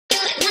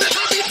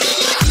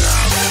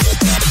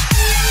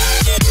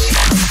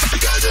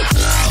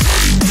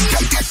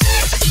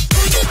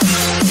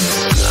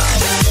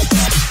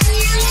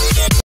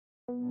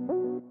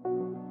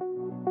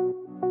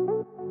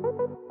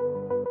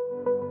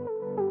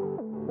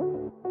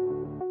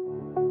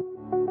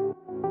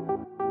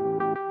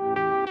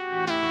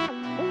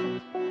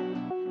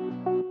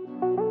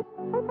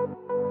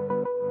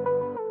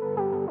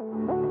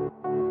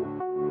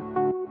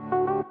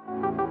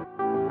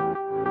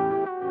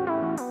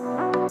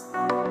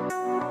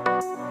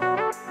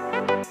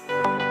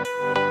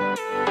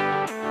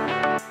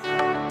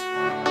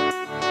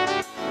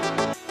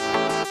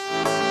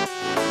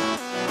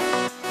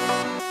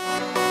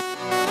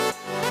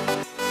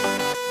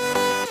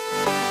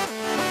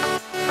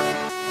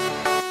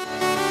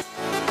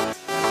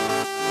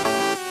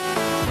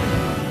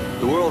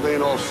world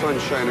ain't all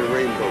sunshine and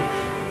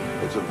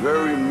rainbows. It's a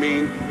very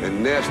mean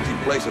and nasty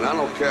place, and I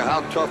don't care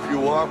how tough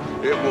you are,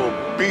 it will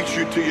beat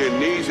you to your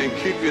knees and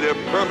keep you there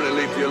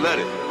permanently if you let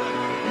it.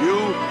 You,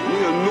 me,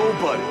 or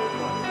nobody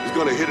is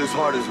gonna hit as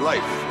hard as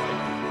life.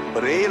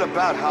 But it ain't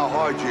about how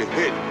hard you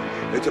hit.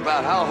 It's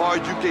about how hard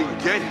you can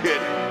get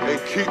hit and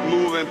keep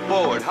moving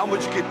forward. How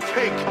much you can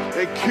take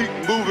and keep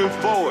moving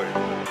forward.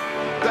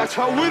 That's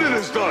how winning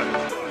is done.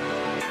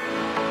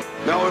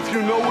 Now, if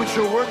you know what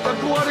you're worth, then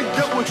go out and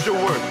get what you're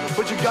worth.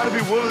 But you gotta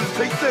be willing to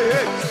take the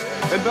hits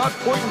and not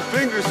pointing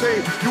fingers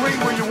saying you ain't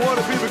where you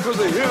wanna be because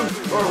of him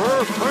or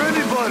her or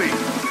anybody.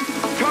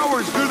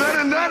 Cowards do that,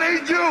 and that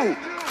ain't you.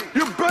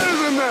 You're better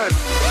than that.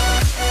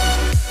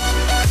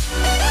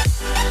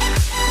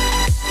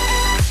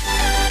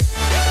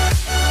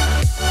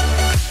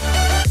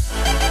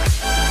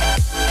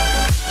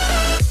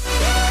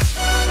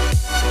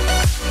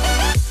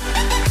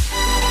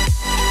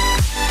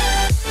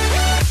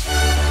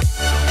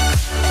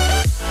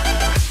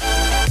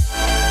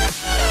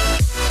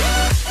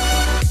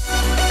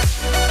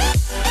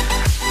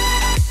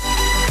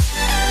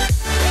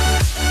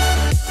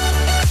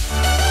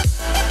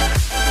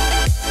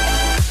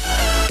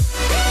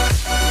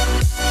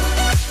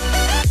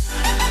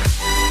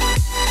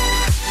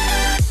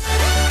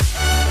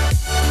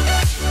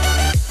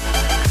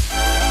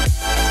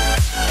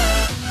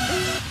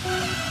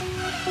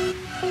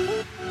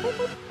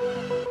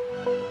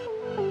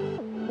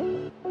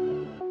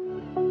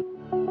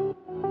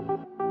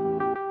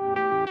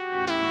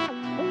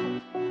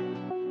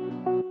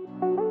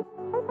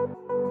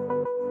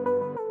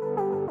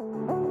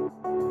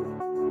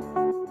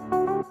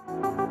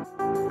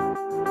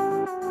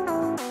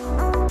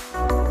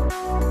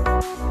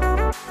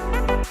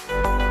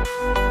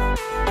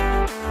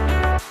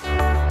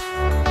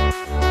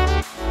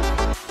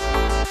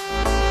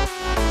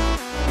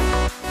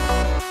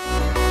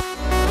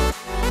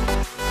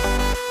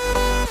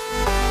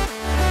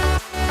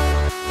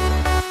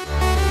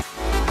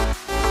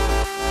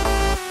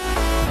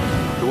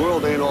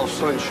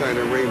 Sunshine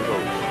and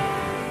rainbows.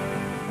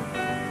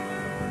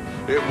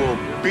 It will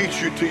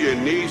beat you to your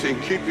knees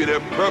and keep you there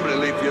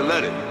permanently if you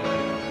let it.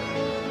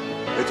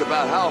 It's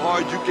about how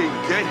hard you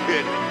can get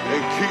hit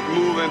and keep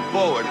moving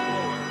forward.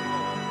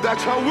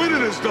 That's how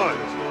winning is done.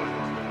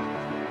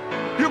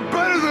 You're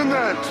better than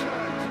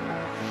that.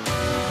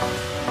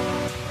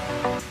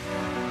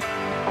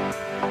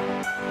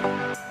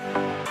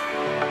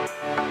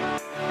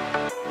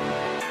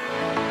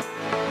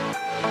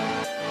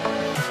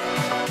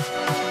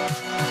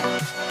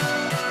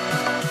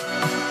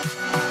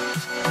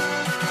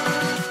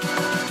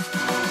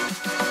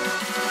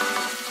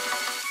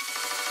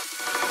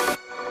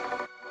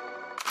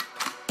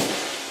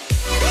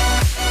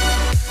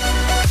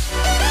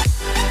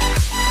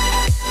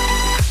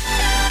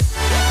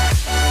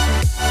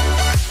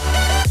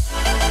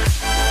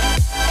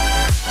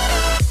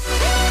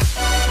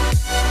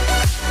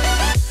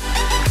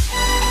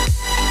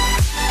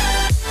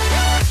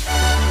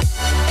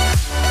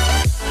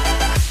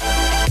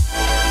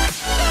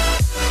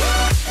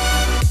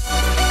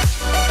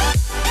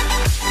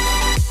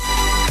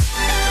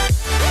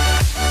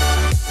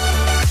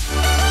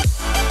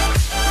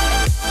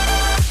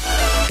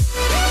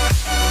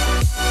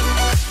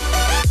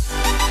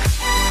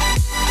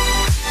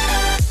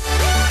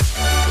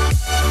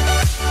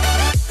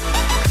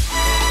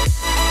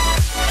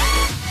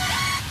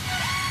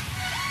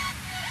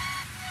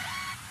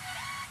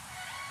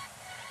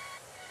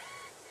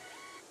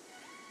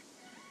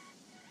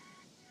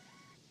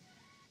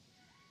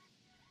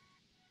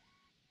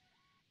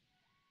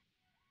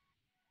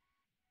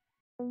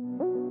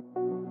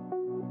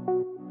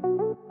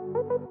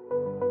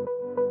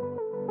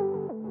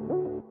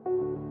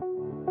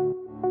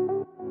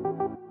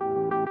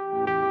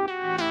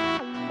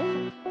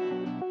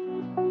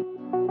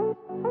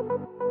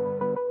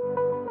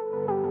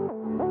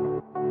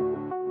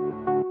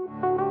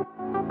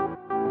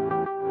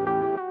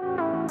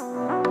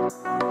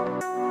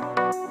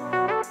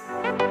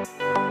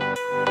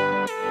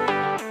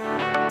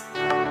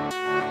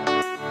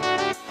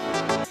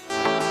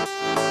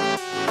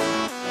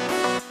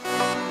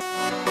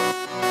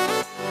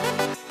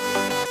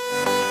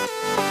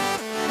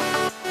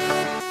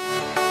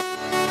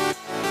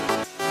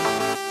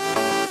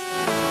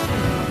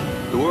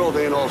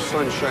 Ain't all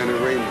sunshine and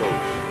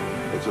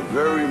rainbows. It's a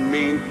very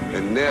mean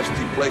and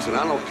nasty place, and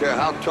I don't care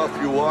how tough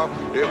you are,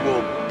 it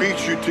will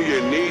beat you to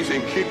your knees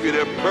and keep you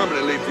there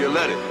permanently if you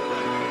let it.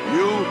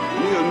 You,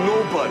 me, or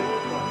nobody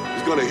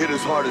is gonna hit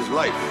as hard as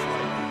life.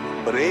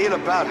 But it ain't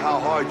about how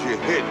hard you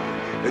hit.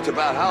 It's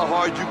about how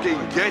hard you can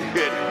get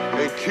hit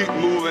and keep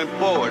moving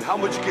forward. How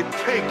much you can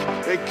take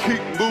and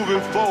keep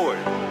moving forward.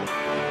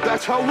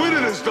 That's how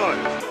winning is done.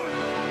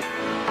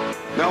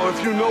 Now,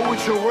 if you know what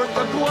you're worth,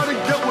 then go out and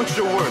get what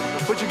you're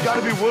worth. But you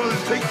gotta be willing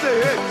to take the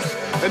hits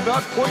and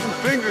not pointing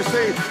fingers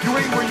saying you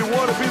ain't where you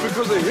wanna be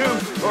because of him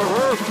or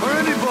her or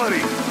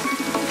anybody.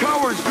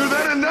 Cowards do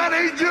that, and that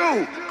ain't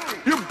you.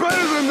 You're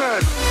better than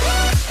that.